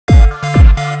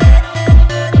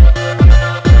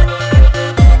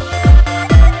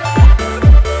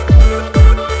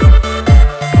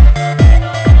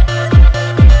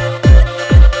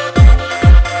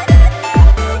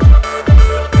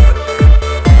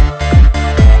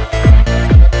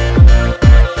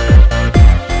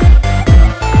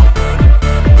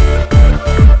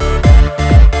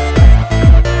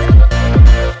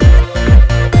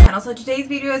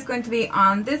going to be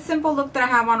on this simple look that I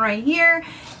have on right here.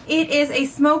 It is a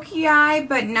smoky eye,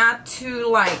 but not too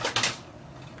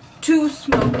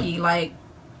smoky, like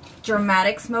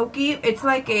dramatic smoky. It's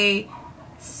like a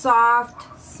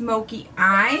soft smoky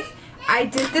eye. I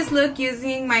did this look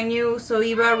using my new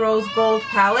Zoeva Rose Gold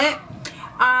palette.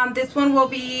 This one will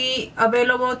be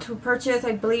available to purchase,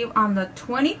 I believe, on the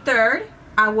 23rd.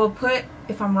 I will put,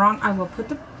 if I'm wrong, I will put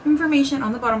the information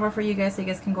on the bottom bar for you guys so you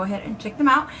guys can go ahead and check them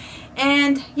out.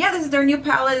 And yeah, this is their new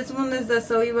palette. This one is the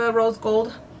Zoeva Rose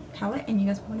Gold palette, and you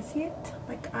guys want to see it?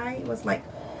 Like, I was like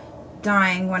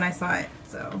dying when I saw it.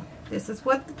 So this is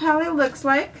what the palette looks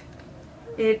like.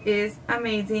 It is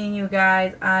amazing, you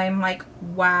guys. I'm like,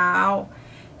 wow.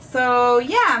 So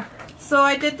yeah, so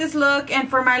I did this look, and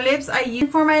for my lips,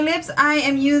 I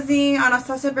am using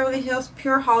Anastasia Beverly Hills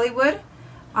Pure Hollywood.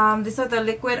 These are the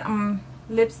liquid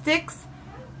lipsticks.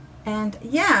 And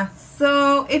yeah,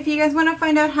 so if you guys want to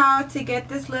find out how to get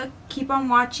this look, keep on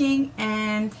watching,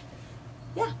 and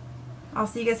yeah, I'll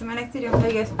see you guys in my next video.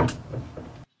 Bye, guys.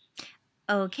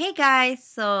 Okay guys,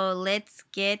 so let's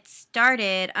get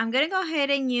started. I'm going to go ahead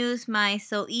and use my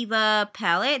Zoeva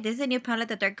palette. This is a new palette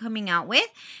that they're coming out with.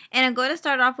 And I'm going to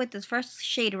start off with this first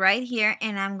shade right here.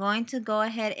 And I'm going to go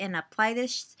ahead and apply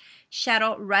this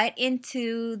shadow right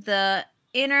into the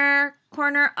inner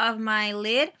corner of my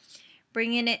lid,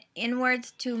 bringing it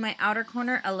inwards to my outer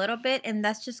corner a little bit. And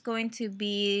that's just going to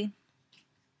be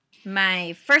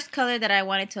my first color that I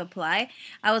wanted to apply.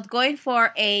 I was going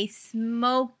for a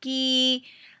smoky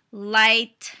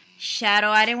light shadow.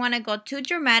 I didn't want to go too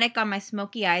dramatic on my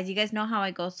smoky eyes. You guys know how I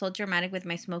go so dramatic with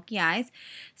my smoky eyes.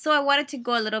 So I wanted to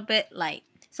go a little bit light.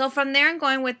 So from there, I'm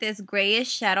going with this grayish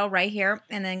shadow right here,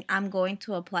 and then I'm going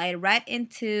to apply it right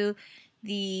into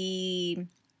the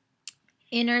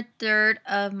inner third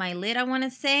of my lid, I want to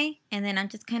say. And then I'm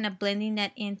just kind of blending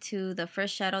that into the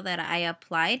first shadow that I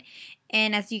applied.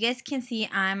 And as you guys can see,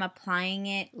 I'm applying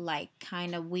it like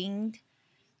kind of winged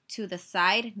to the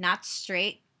side, not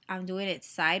straight. I'm doing it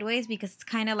sideways because it's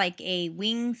kind of like a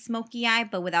wing smoky eye,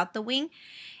 but without the wing.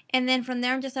 And then from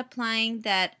there, I'm just applying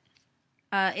that,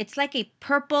 it's like a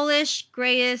purplish,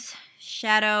 grayish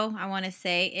shadow, I want to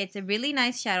say. It's a really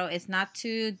nice shadow. It's not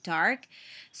too dark.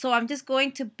 So I'm just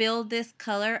going to build this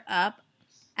color up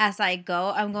as I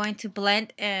go. I'm going to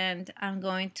blend, and I'm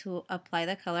going to apply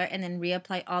the color and then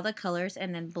reapply all the colors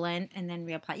and then blend and then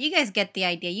reapply. You guys get the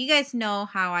idea. You guys know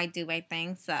how I do my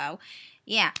thing. So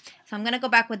yeah, so I'm going to go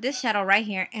back with this shadow right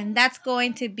here, and that's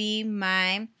going to be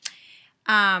my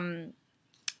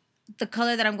the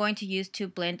color that I'm going to use to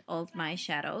blend all of my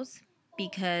shadows,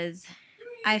 because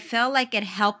I felt like it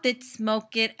helped it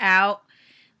smoke it out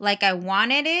like I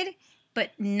wanted it,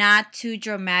 but not too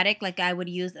dramatic like I would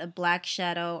use a black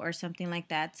shadow or something like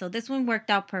that. So this one worked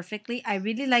out perfectly. I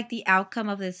really like the outcome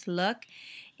of this look.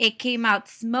 It came out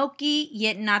smoky,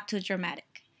 yet not too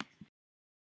dramatic.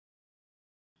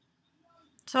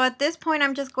 So at this point,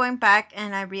 I'm just going back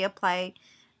and I reapply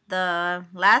the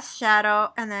last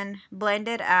shadow and then blend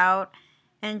it out.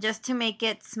 And just to make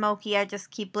it smoky, I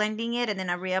just keep blending it, and then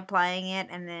I'm reapplying it,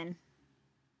 and then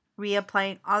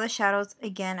reapplying all the shadows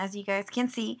again, as you guys can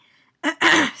see.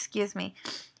 Excuse me.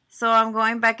 So I'm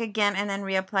going back again and then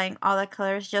reapplying all the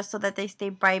colors just so that they stay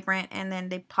vibrant and then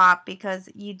they pop, because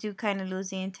you do kind of lose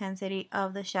the intensity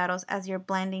of the shadows as you're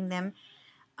blending them.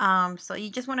 So you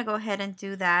just want to go ahead and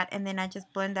do that, and then I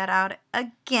just blend that out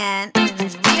again and then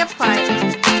reapply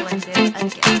and blend it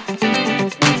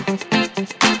again.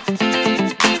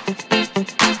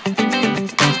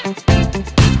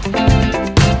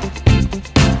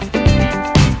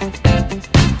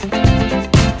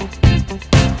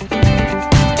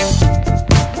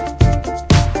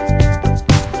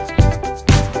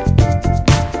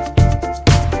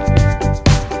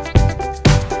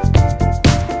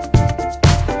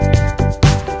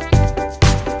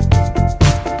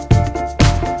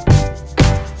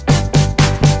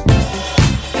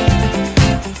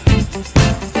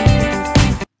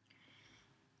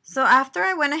 So after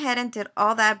I went ahead and did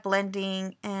all that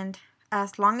blending, and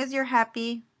as long as you're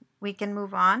happy, we can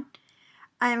move on.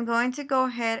 I am going to go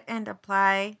ahead and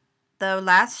apply the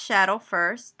last shadow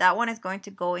first. That one is going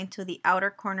to go into the outer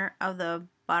corner of the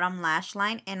bottom lash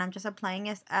line, and I'm just applying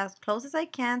it as close as I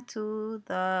can to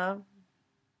the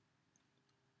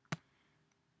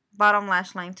bottom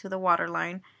lash line, to the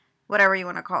waterline, whatever you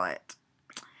want to call it.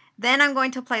 Then I'm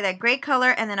going to apply that gray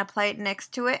color and then apply it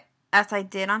next to it as I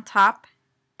did on top.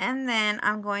 And then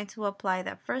I'm going to apply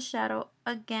that first shadow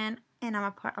again, and I'm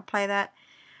going to apply that.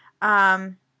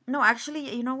 No,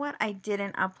 actually, you know what? I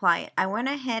didn't apply it. I went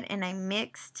ahead and I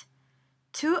mixed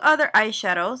two other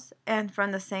eyeshadows, and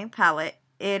from the same palette.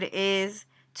 It is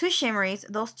two shimmeries,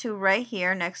 those two right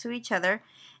here next to each other,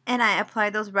 and I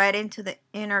applied those right into the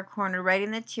inner corner, right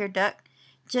in the tear duct,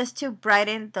 just to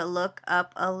brighten the look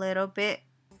up a little bit.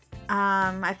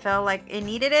 I felt like it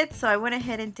needed it, so I went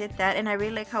ahead and did that, and I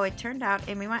really like how it turned out.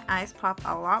 It made my eyes pop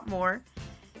a lot more.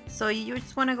 So you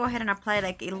just want to go ahead and apply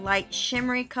like a light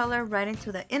shimmery color right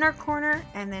into the inner corner,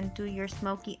 and then do your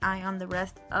smoky eye on the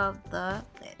rest of the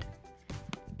lid.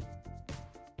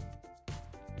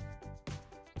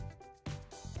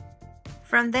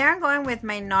 From there, I'm going with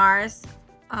my NARS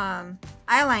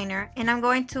eyeliner, and I'm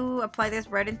going to apply this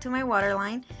right into my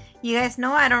waterline. You guys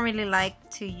know I don't really like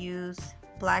to use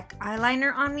black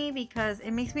eyeliner on me because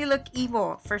it makes me look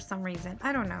evil for some reason.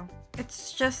 I don't know.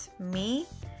 It's just me.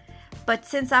 But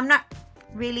since I'm not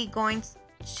really going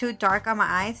too dark on my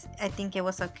eyes, I think it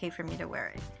was okay for me to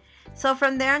wear it. So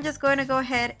from there, I'm just going to go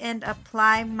ahead and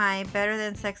apply my Better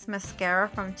Than Sex mascara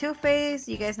from Too Faced.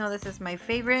 You guys know this is my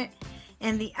favorite.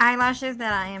 And the eyelashes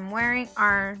that I am wearing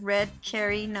are Red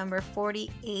Cherry number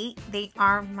 48. They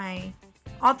are my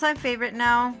all-time favorite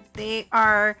now. They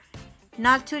are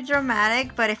not too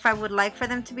dramatic, but if I would like for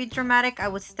them to be dramatic, I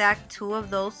would stack two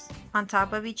of those on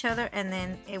top of each other and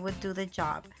then it would do the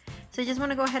job. So you just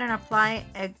want to go ahead and apply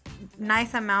a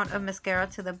nice amount of mascara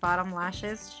to the bottom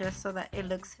lashes just so that it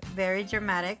looks very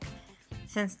dramatic,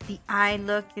 since the eye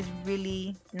look is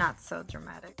really not so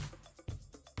dramatic.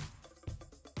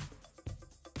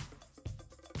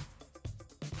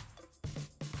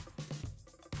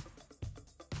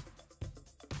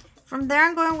 From there,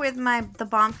 I'm going with the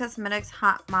BALM Cosmetics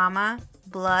Hot Mama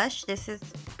blush. This has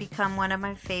become one of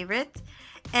my favorites.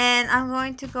 And I'm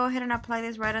going to go ahead and apply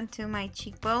this right onto my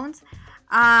cheekbones.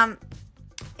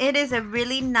 It is a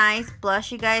really nice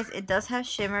blush, you guys. It does have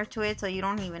shimmer to it, so you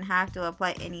don't even have to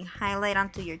apply any highlight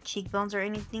onto your cheekbones or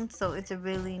anything. So it's a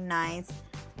really nice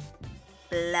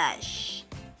blush.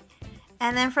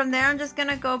 And then from there, I'm just going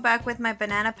to go back with my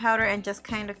banana powder and just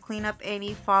kind of clean up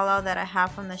any fallout that I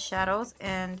have from the shadows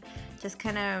and just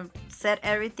kind of set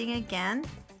everything again.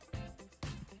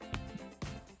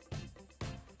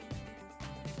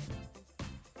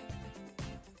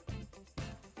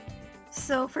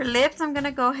 So for lips, I'm going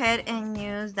to go ahead and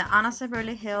use the Honest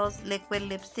Beverly Hills Liquid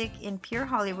Lipstick in Pure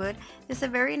Hollywood. It's a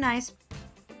very nice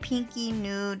pinky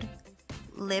nude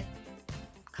lip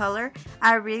color.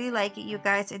 I really like it, you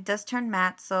guys. It does turn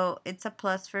matte, so it's a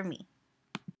plus for me.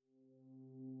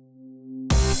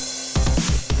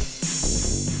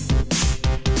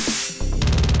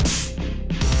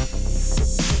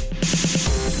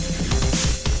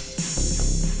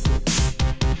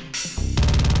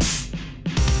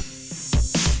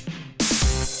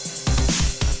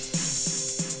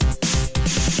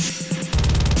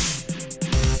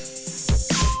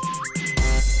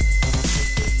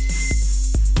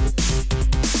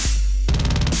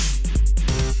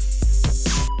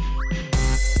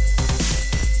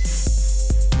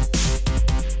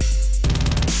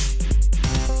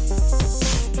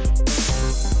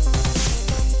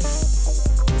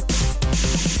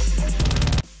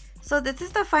 So this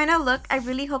is the final look. I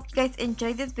really hope you guys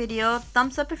enjoyed this video.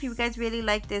 Thumbs up if you guys really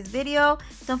like this video.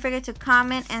 Don't forget to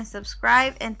comment and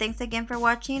subscribe. And thanks again for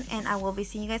watching. And I will be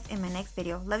seeing you guys in my next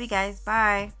video. Love you guys.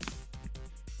 Bye.